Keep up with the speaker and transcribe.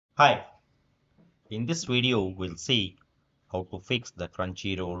Hi, in this video we'll see how to fix the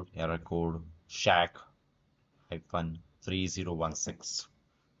Crunchyroll error code Shak-3016.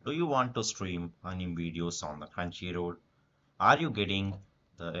 Do you want to stream anime videos on the Crunchyroll? Are you getting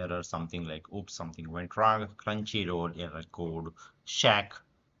the error something like oops something went wrong? Crunchyroll error code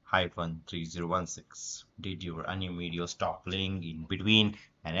Shak-3016. Did your anime video stop playing in between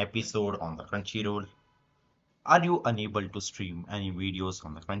an episode on the Crunchyroll? Are you unable to stream any videos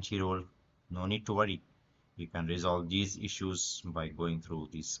on the Crunchyroll? No need to worry. You can resolve these issues by going through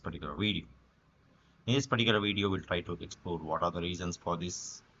this particular video. In this particular video, we'll try to explore what are the reasons for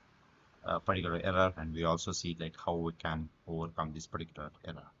this particular error, and we also see like how we can overcome this particular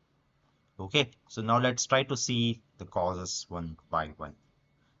error. Okay, so now let's try to see the causes one by one.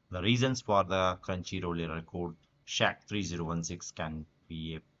 The reasons for the Crunchyroll error code Shak-3016 can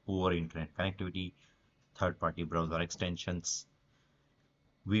be a poor internet connectivity, third-party browser extensions,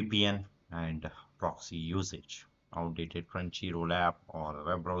 VPN, and proxy usage, outdated Crunchyroll app or a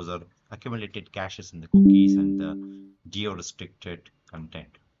web browser, accumulated caches in the cookies, and the geo-restricted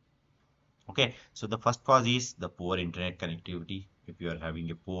content. Okay, so the first cause is the poor internet connectivity. If you are having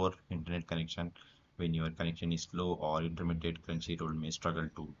a poor internet connection, when your connection is slow or intermittent, Crunchyroll may struggle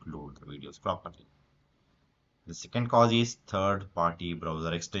to load the videos properly. The second cause is third-party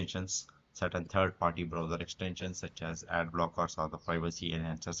browser extensions. Certain third-party browser extensions such as ad blockers or the privacy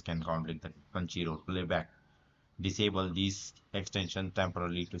enhancers can conflict the Crunchyroll playback. Disable these extensions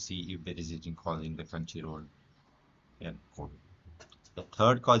temporarily to see if there is anything causing the Crunchyroll code. The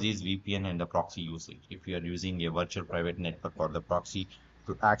third cause is VPN and the proxy usage. If you are using a virtual private network or the proxy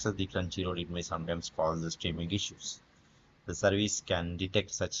to access the Crunchyroll, it may sometimes cause the streaming issues. The service can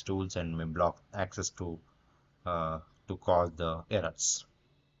detect such tools and may block access uh, to cause the errors.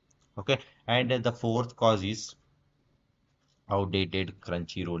 Okay, and the fourth cause is outdated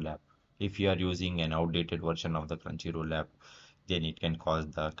Crunchyroll app. If you are using an outdated version of the Crunchyroll app, then it can cause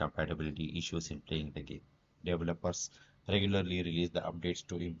the compatibility issues in playing the game. Developers regularly release the updates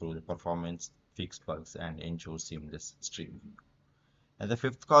to improve the performance, fix bugs, and ensure seamless streaming. And the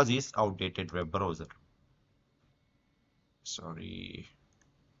fifth cause is outdated web browser. Sorry.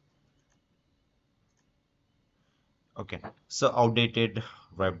 Okay, so outdated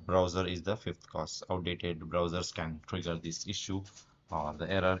web browser is the fifth cause. Outdated browsers can trigger this issue or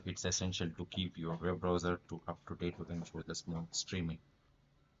the error. It's essential to keep your web browser up to date to ensure the smooth streaming.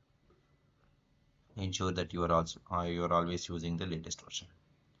 Ensure that you are always using the latest version.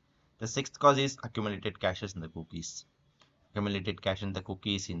 The sixth cause is accumulated caches in the cookies. Accumulated cache in the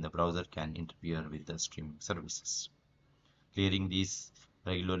cookies in the browser can interfere with the streaming services. Clearing these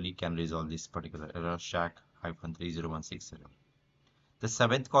regularly can resolve this particular error Shak-3016. The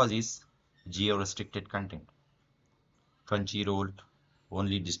seventh cause is geo-restricted content. Crunchyroll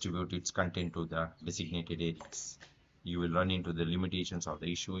only distributes its content to the designated areas. You will run into the limitations of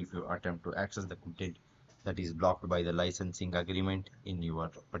the issue if you attempt to access the content that is blocked by the licensing agreement in your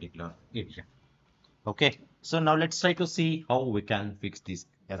particular area. Okay, so now let's try to see how we can fix this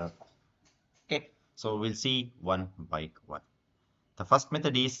error. Okay, so we'll see one by one. The first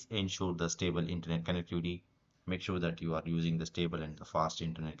method is ensure the stable internet connectivity. Make sure that you are using the stable and the fast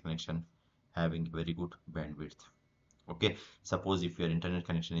internet connection, having very good bandwidth. Okay, suppose if your internet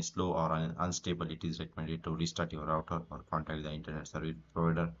connection is slow or unstable, it is recommended to restart your router or contact the internet service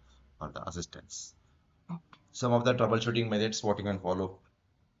provider or the assistance. Some of the troubleshooting methods what you can follow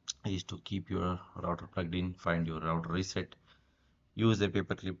is to keep your router plugged in, find your router reset, use a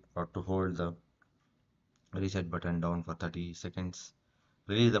paper clip or to hold the reset button down for 30 seconds,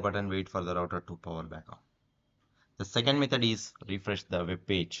 release the button, wait for the router to power back on. The second method is refresh the web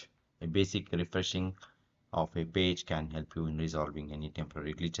page. A basic refreshing of a page can help you in resolving any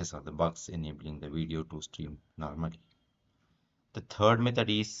temporary glitches or the bugs, enabling the video to stream normally. The third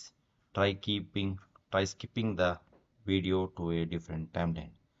method is try skipping the video to a different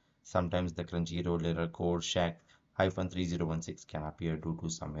timeline. Sometimes the Crunchyroll error code Shak-3016 can appear due to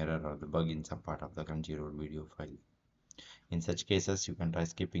some error or the bug in some part of the Crunchyroll video file. In such cases, you can try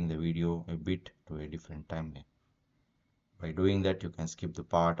skipping the video a bit to a different timeline. By doing that, you can skip the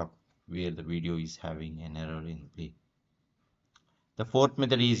part of where the video is having an error in play. The fourth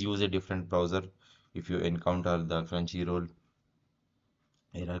method is use a different browser. If you encounter the Crunchyroll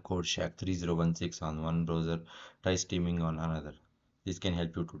error code Shak-3016 on one browser, try streaming on another. This can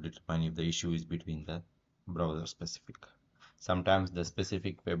help you to determine if the issue is between the browser specific. Sometimes the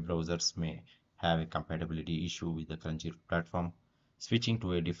specific web browsers may have a compatibility issue with the Crunchyroll platform. Switching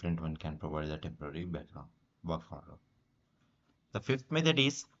to a different one can provide a temporary background workaround. The fifth method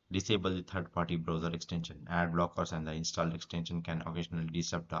is Disable the third-party browser extension. Ad blockers and the installed extension can occasionally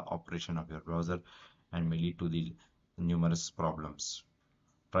disrupt the operation of your browser and may lead to the numerous problems.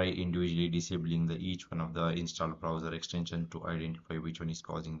 Try individually disabling each one of the installed browser extension to identify which one is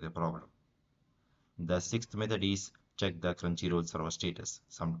causing the problem. The sixth method is check the Crunchyroll server status.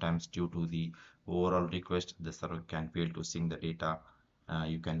 Sometimes due to the overall request, the server can fail to sync the data.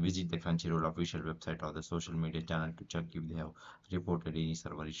 You can visit the Crunchyroll official website or the social media channel to check if they have reported any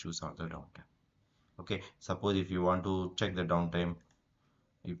server issues or the downtime. Okay, suppose if you want to check the downtime,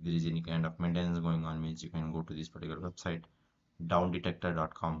 if there is any kind of maintenance going on, means you can go to this particular website,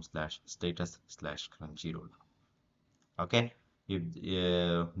 downdetector.com/status/Crunchyroll. Okay, if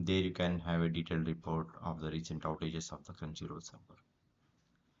there you can have a detailed report of the recent outages of the Crunchyroll server.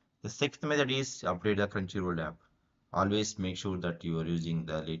 The sixth method is update the Crunchyroll app. Always make sure that you are using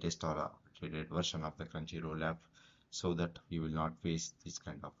the latest or updated version of the Crunchyroll app so that you will not face this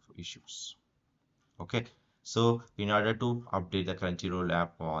kind of issues. Okay, so in order to update the Crunchyroll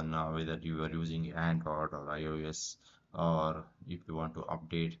app on whether you are using Android or iOS, or if you want to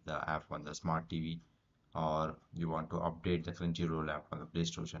update the app on the smart TV, or you want to update the Crunchyroll app on the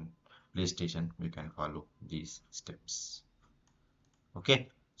PlayStation, you can follow these steps. Okay,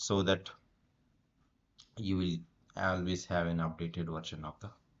 so that you will always have an updated version of the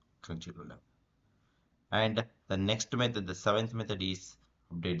Crunchyroll app. And the next method, the seventh method, is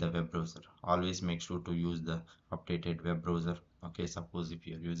update the web browser. Always make sure to use the updated web browser. Okay, suppose if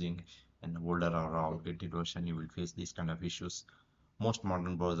you are using an older or outdated version, you will face these kind of issues. Most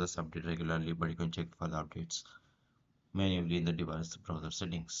modern browsers update regularly, but you can check for the updates manually in the device browser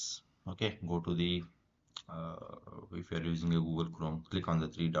settings. Okay, go to the if you are using a Google Chrome, click on the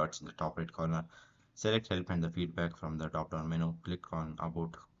three dots in the top right corner, select help and the feedback from the drop down menu, click on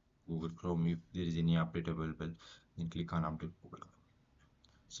about Google Chrome. If there is any update available, then click on update Google Chrome.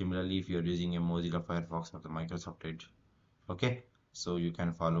 Similarly, if you are using a Mozilla Firefox or the Microsoft Edge, okay, so you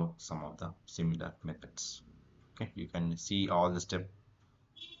can follow some of the similar methods. Okay, you can see all the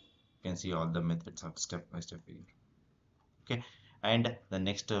methods of step by step. Okay, and the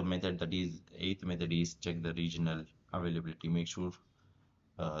next method, that is eighth method, is check the regional availability. Make sure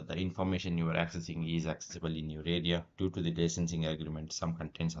the information you are accessing is accessible in your area. Due to the licensing agreement, some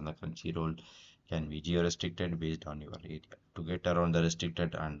contents on the Crunchyroll can be geo-restricted based on your area. To get around the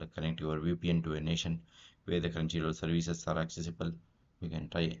restricted and connect your VPN to a nation where the Crunchyroll services are accessible, you can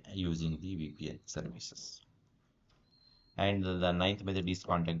try using the VPN services. And the ninth method is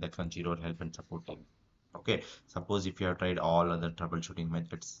contact the Crunchyroll help and support team. Okay, suppose if you have tried all other troubleshooting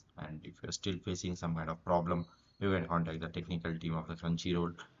methods and if you're still facing some kind of problem, you can contact the technical team of the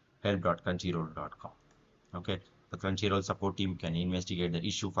Crunchyroll, help.crunchyroll.com. Okay, the Crunchyroll support team can investigate the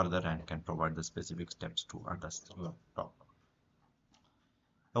issue further and can provide the specific steps to address your problem.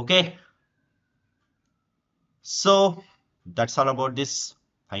 Okay, so that's all about this.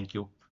 Thank you.